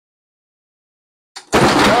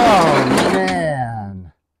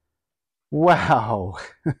Wow.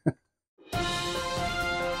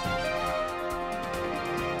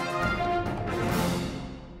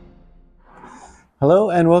 Hello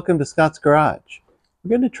and welcome to Scott's Garage. We're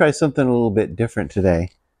going to try something a little bit different today.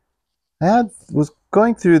 Was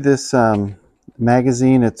going through this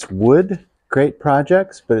magazine. It's Wood, Great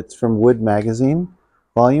Projects, but it's from Wood Magazine,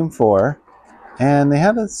 Volume 4. And they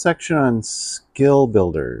had a section on skill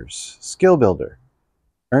builders. Skill builder.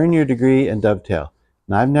 Earn your degree and dovetail.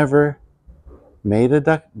 Now, I've never made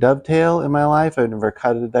a dovetail in my life. I've never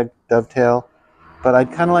cut a dovetail, but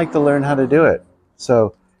I'd kind of like to learn how to do it.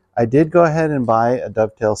 So I did go ahead and buy a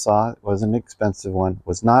dovetail saw. It was an expensive one,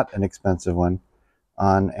 was not an expensive one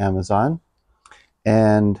on Amazon.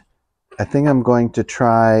 And I think I'm going to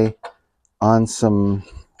try on some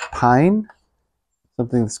pine,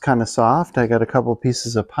 something that's kind of soft. I got a couple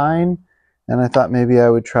pieces of pine, and I thought maybe I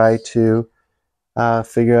would try to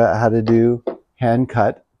figure out how to do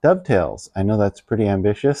hand-cut dovetails. I know that's pretty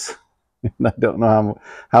ambitious, and I don't know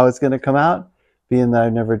how it's going to come out, being that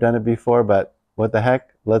I've never done it before, but what the heck,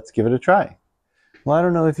 let's give it a try. Well, I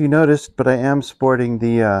don't know if you noticed, but I am sporting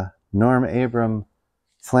the Norm Abram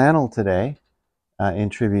flannel today in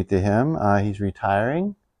tribute to him. He's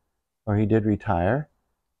retiring, or he did retire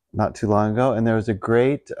not too long ago, and there was a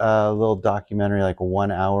great little documentary, like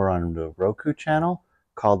 1 hour on the Roku channel,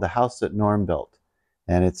 called The House That Norm Built,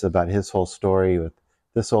 and it's about his whole story with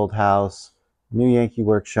this old house, new Yankee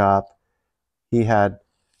workshop. He had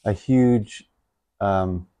a huge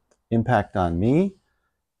impact on me.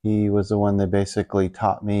 He was the one that basically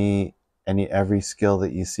taught me every skill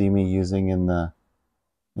that you see me using in the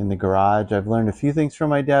garage. I've learned a few things from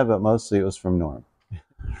my dad, but mostly it was from Norm.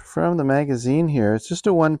 From the magazine here, it's just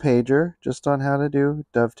a one-pager just on how to do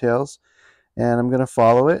dovetails, and I'm going to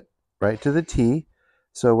follow it right to the T.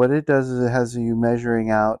 So what it does is it has you measuring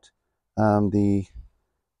out the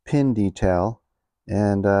pin detail,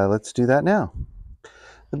 and let's do that now.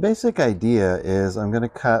 The basic idea is I'm going to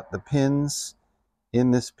cut the pins in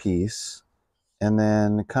this piece and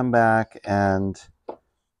then come back and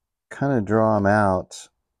kind of draw them out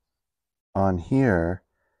on here,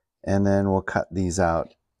 and then we'll cut these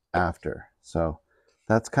out after. So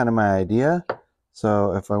that's kind of my idea.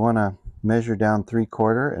 So if I want to measure down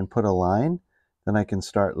 3/4 and put a line, then I can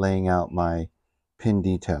start laying out my pin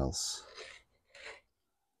details.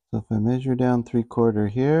 So if I measure down 3/4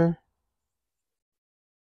 here,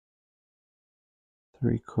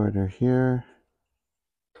 3/4 here,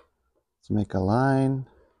 let's make a line.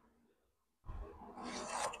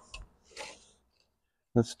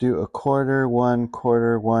 Let's do 1/4,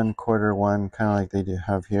 1/4, 1/4, 1, kind of like they do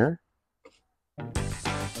have here.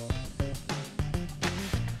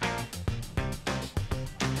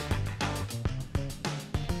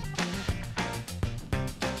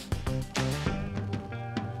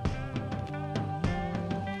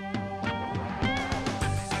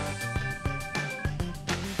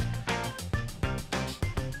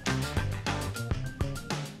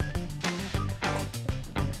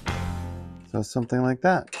 So something like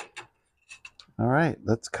that. All right,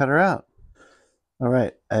 let's cut her out. All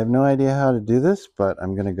right, I have no idea how to do this, but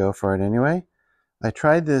I'm going to go for it anyway. I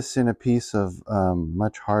tried this in a piece of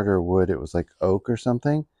much harder wood. It was like oak or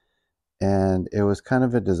something, and it was kind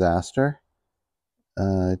of a disaster.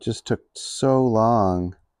 It just took so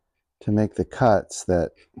long to make the cuts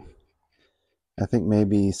that I think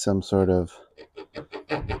maybe some sort of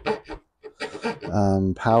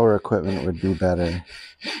power equipment would be better.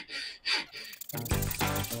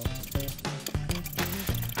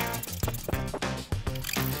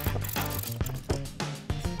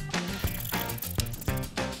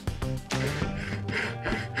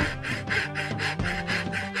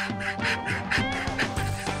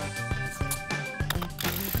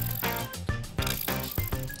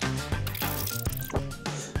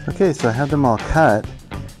 Okay, so I have them all cut,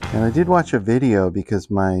 and I did watch a video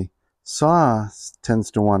because my saw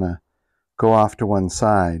tends to want to go off to one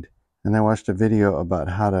side, and I watched a video about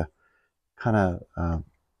how to kind of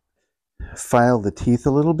file the teeth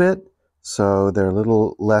a little bit so they're a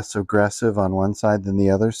little less aggressive on one side than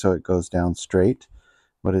the other, so it goes down straight.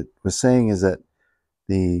 What it was saying is that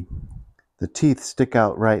the teeth stick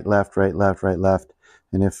out right, left, right, left, right, left,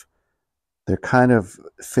 and if they're kind of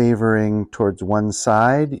favoring towards one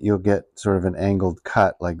side, you'll get sort of an angled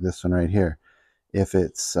cut like this one right here. If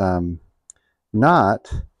it's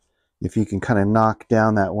not, if you can kind of knock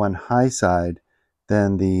down that one high side,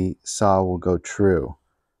 then the saw will go true.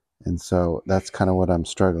 And so that's kind of what I'm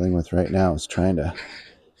struggling with right now, is trying to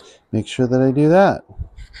make sure that I do that.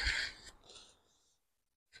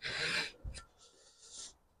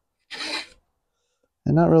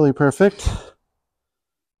 And not really perfect,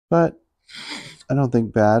 but I don't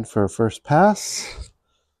think bad for a first pass.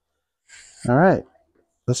 All right,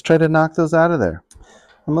 let's try to knock those out of there.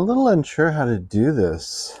 I'm a little unsure how to do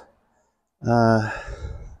this and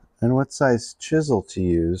what size chisel to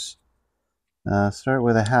use. Start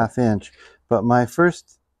with a 1/2 inch, but my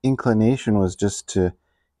first inclination was just to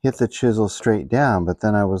hit the chisel straight down, but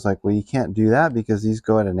then I was like, well, you can't do that because these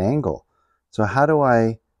go at an angle. So how do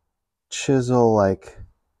I chisel like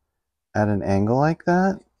at an angle like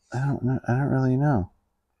that? I don't know. I don't really know.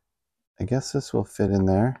 I guess this will fit in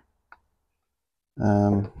there.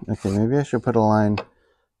 Okay, maybe I should put a line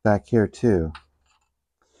back here too,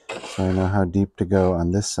 so I know how deep to go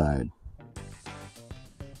on this side.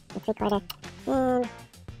 3/4 and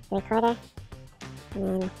 3/4,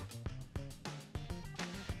 and then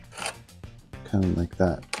Kind of like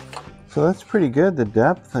that. So that's pretty good. The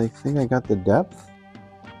depth, I think I got the depth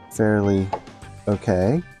fairly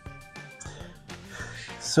okay.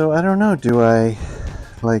 So I don't know, do I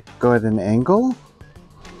like go at an angle?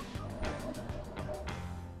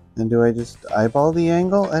 And do I just eyeball the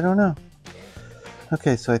angle? I don't know.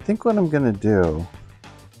 Okay, so I think what I'm gonna do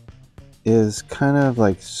is kind of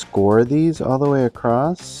like score these all the way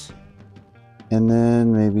across and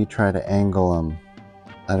then maybe try to angle them.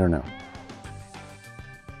 I don't know.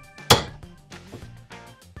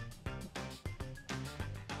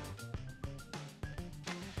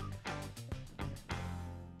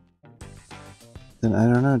 Then I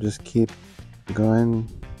don't know, just keep going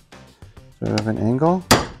sort of an angle.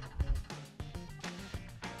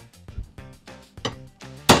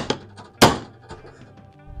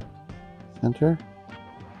 Center.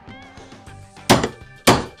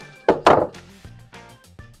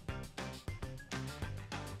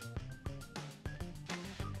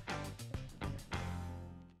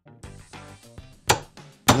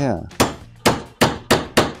 Yeah.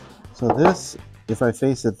 So this, if I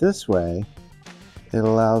face it this way, it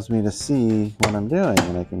allows me to see what I'm doing,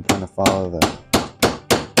 and I can kind of follow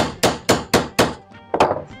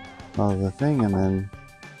the thing, and then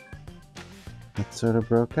it sort of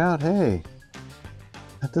broke out. Hey,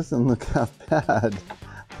 that doesn't look half bad.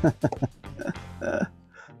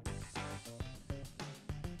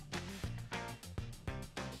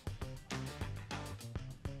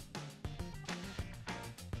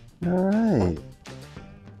 All right.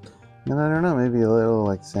 And I don't know, maybe a little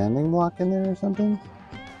like sanding block in there or something.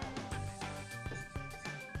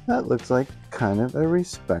 That looks like kind of a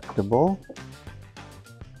respectable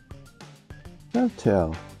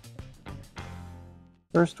dovetail.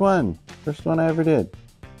 First one I ever did.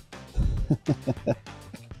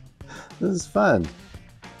 This is fun.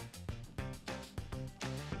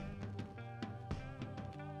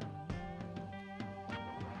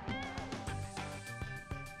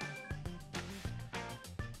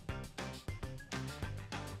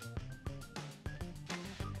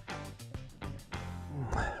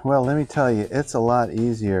 Well, let me tell you, it's a lot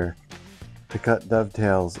easier to cut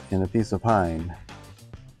dovetails in a piece of pine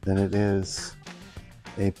than it is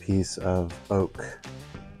a piece of oak.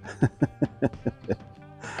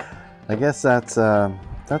 I guess that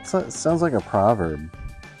sounds like a proverb.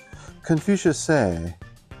 Confucius say,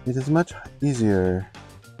 "It is much easier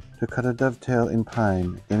to cut a dovetail in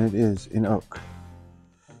pine than it is in oak."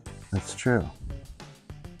 That's true.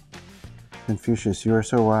 Confucius, you are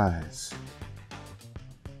so wise.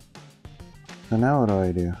 So now what do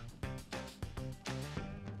I do?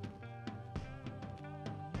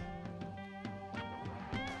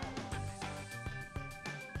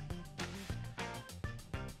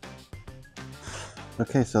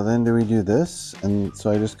 Okay, so then do we do this? And so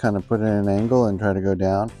I just kind of put it at an angle and try to go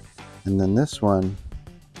down. And then this one,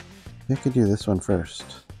 I could do this one first.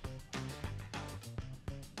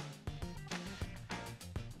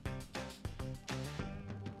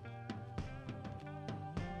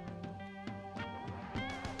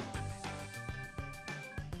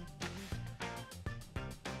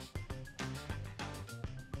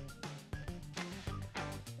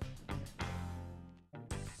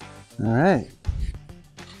 All right.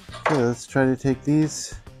 Okay, let's try to take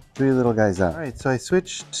these 3 little guys out. All right, so I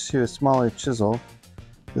switched to a smaller chisel.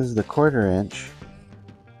 This is the 1/4 inch.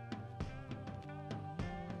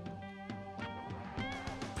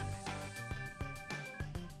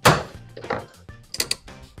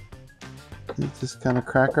 It just kind of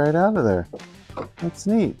crack right out of there. That's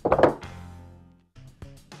neat.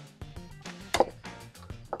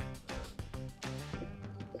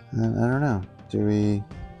 And I don't know, do we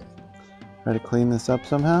try to clean this up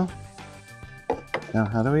somehow? Now,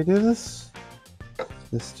 how do we do this?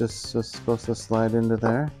 This just was supposed to slide into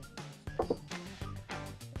there.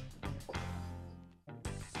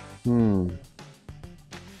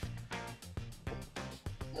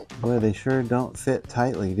 Boy, they sure don't fit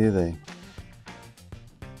tightly, do they?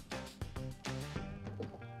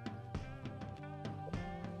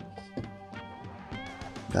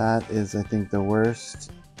 That is, I think, the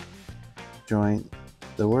worst joint,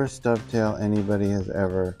 the worst dovetail anybody has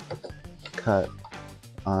ever cut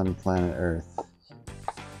on planet Earth.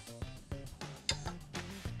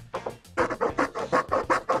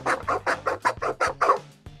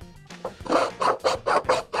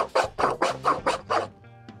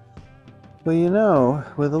 Well, you know,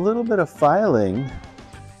 with a little bit of filing,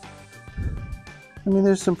 I mean,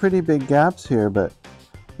 there's some pretty big gaps here, but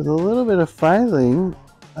with a little bit of filing,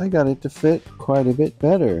 I got it to fit quite a bit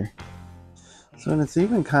better. So, and it's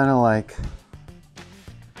even kind of like,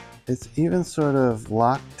 it's even sort of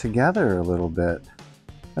locked together a little bit.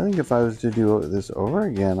 I think if I was to do this over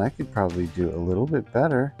again, I could probably do a little bit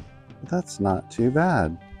better, but that's not too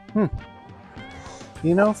bad.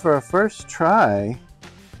 You know, for a first try,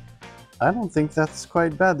 I don't think that's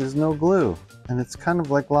quite bad. There's no glue, and it's kind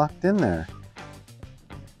of like locked in there.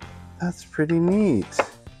 That's pretty neat.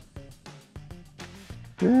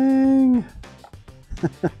 Dang!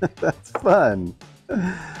 That's fun.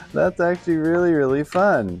 That's actually really, really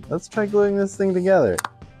fun. Let's try gluing this thing together.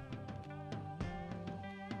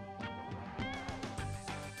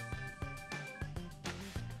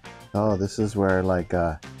 Oh, this is where like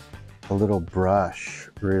a little brush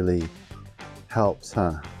really helps,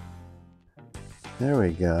 huh? There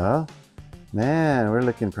we go. Man, we're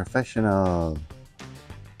looking professional.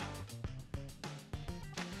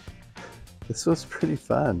 This was pretty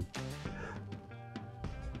fun.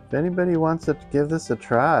 If anybody wants to give this a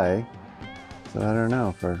try, so I don't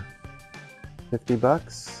know, for 50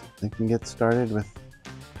 bucks, they can get started with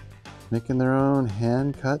making their own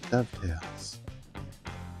hand-cut dovetails.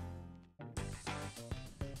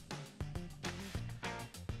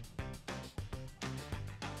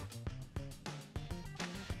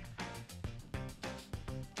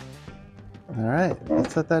 All right,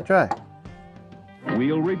 let's let that dry.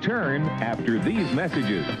 We'll return after these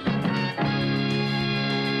messages.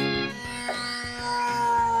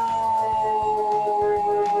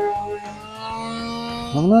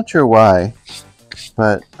 Well, I'm not sure why,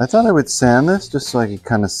 but I thought I would sand this just so I could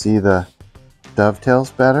kind of see the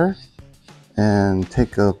dovetails better and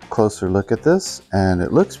take a closer look at this, and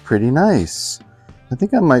it looks pretty nice. I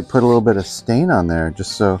think I might put a little bit of stain on there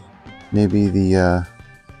just so maybe the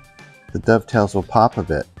dovetails will pop a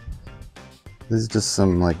bit. This is just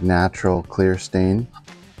some like natural clear stain.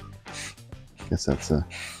 I guess doesn't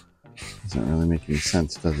really make any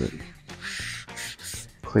sense, does it?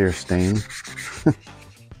 Clear stain.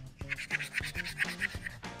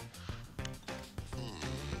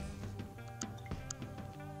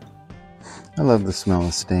 I love the smell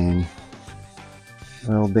of stain.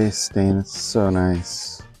 Oil-based stain, it's so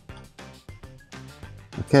nice.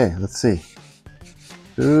 Okay, let's see.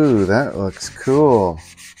 Ooh, that looks cool.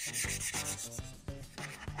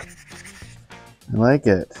 I like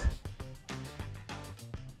it.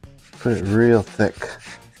 Put it real thick.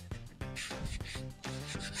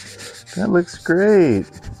 That looks great.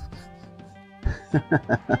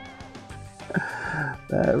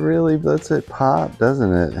 That really lets it pop,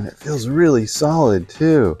 doesn't it? And it feels really solid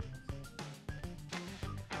too.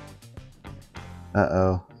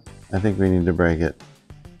 Uh-oh. I think we need to break it.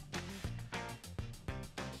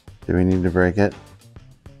 Do we need to break it?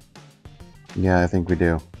 Yeah, I think we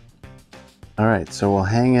do. Alright, so we'll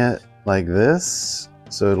hang it like this,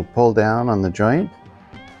 so it'll pull down on the joint.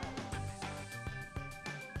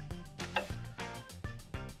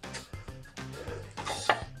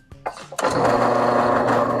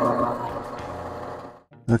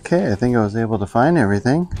 Okay, I think I was able to find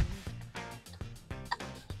everything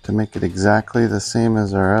to make it exactly the same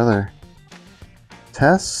as our other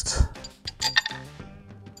test.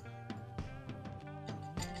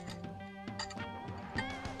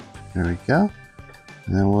 There we go.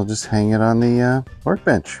 And then we'll just hang it on the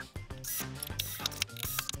workbench.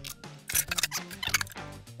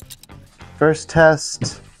 First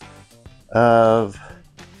test of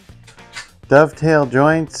dovetail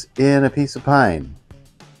joints in a piece of pine.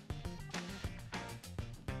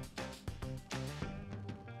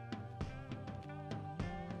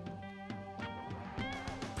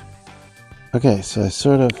 Okay, so I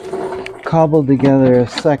sort of cobbled together a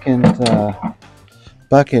second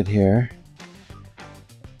bucket here.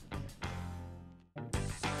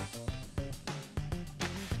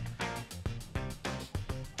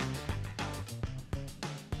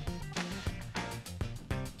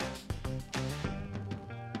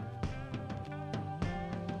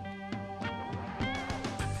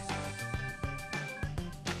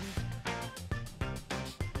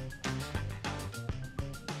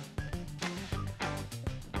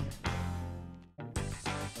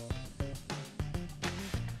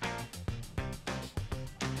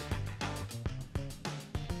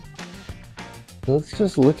 So let's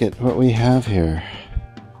just look at what we have here.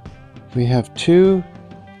 We have 2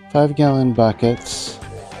 5-gallon buckets,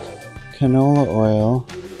 canola oil,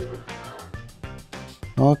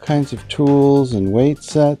 all kinds of tools and weight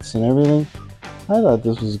sets and everything. I thought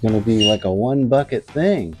this was going to be like a 1 bucket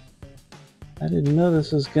thing. I didn't know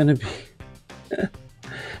this was going to be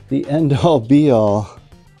the end-all be-all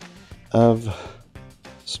of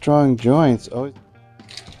strong joints. Oh.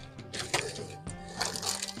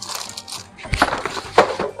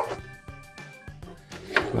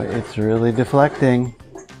 But it's really deflecting.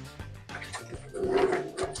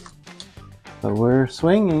 But we're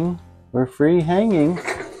swinging. We're free hanging.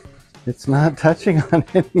 It's not touching on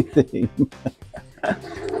anything.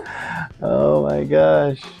 Oh my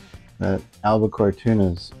gosh. That albacore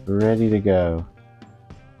tuna's ready to go.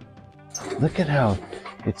 Look at how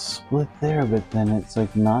it's split there, but then it's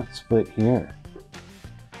like not split here.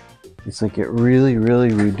 It's like it really,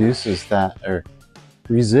 really reduces that, or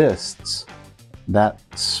resists that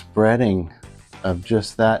spreading of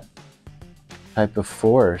just that type of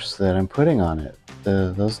force that I'm putting on it.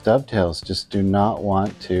 Those dovetails just do not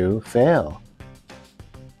want to fail.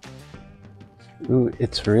 Ooh,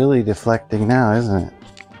 it's really deflecting now, isn't it?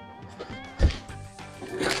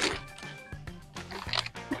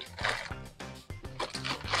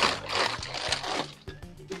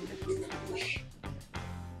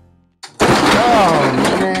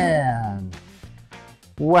 Oh man!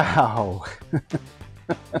 Wow!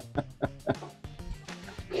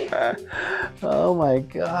 Oh my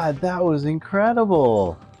god, that was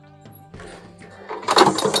incredible!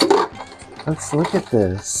 Let's look at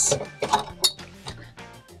this.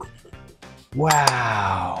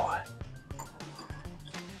 Wow!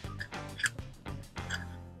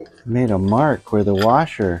 Made a mark where the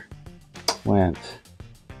washer went.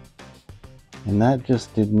 And that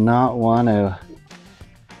just did not want to...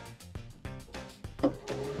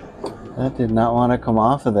 That did not want to come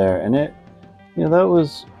off of there. And it, you know, that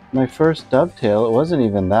was my first dovetail. It wasn't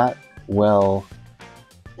even that well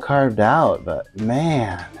carved out, but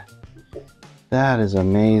man, that is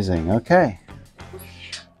amazing. Okay.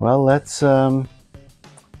 Well, let's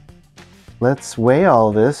weigh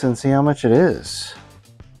all this and see how much it is.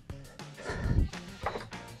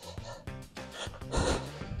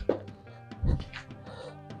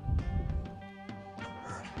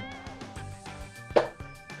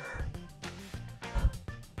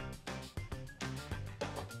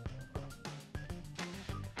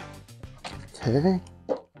 Okay,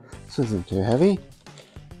 this isn't too heavy.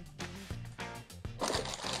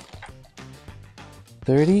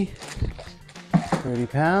 30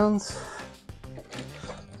 pounds.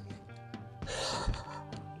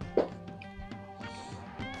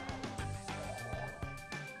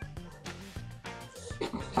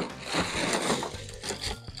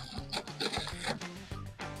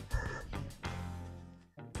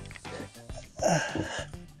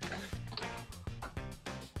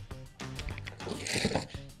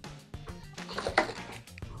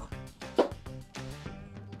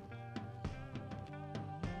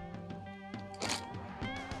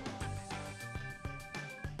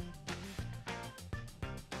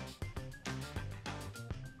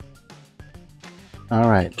 All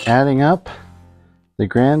right, adding up the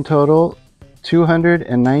grand total,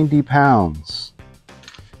 290 pounds.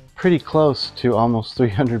 Pretty close to almost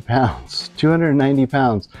 300 pounds. 290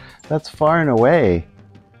 pounds. That's far and away.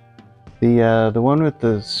 The one with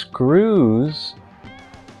the screws,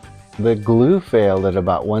 the glue failed at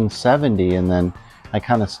about 170, and then I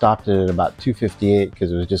kind of stopped it at about 258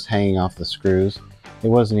 because it was just hanging off the screws. It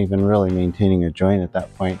wasn't even really maintaining a joint at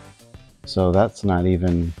that point. So that's not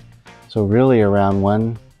even... So really around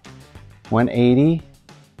 180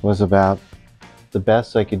 was about the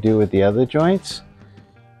best I could do with the other joints.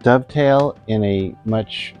 Dovetail in a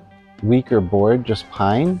much weaker board, just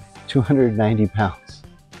pine, 290 pounds.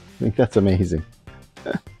 I think that's amazing.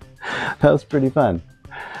 That was pretty fun.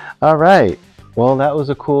 All right, well that was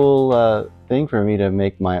a cool thing for me to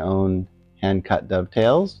make my own hand-cut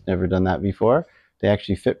dovetails. Never done that before. They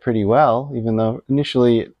actually fit pretty well, even though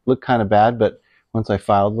initially it looked kind of bad, but once I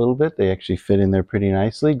filed a little bit, they actually fit in there pretty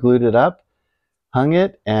nicely. Glued it up, hung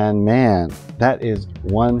it, and man, that is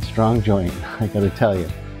one strong joint, I gotta tell you.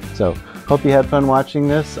 So, hope you had fun watching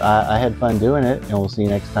this. I had fun doing it, and we'll see you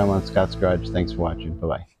next time on Scott's Garage. Thanks for watching.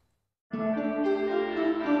 Bye-bye.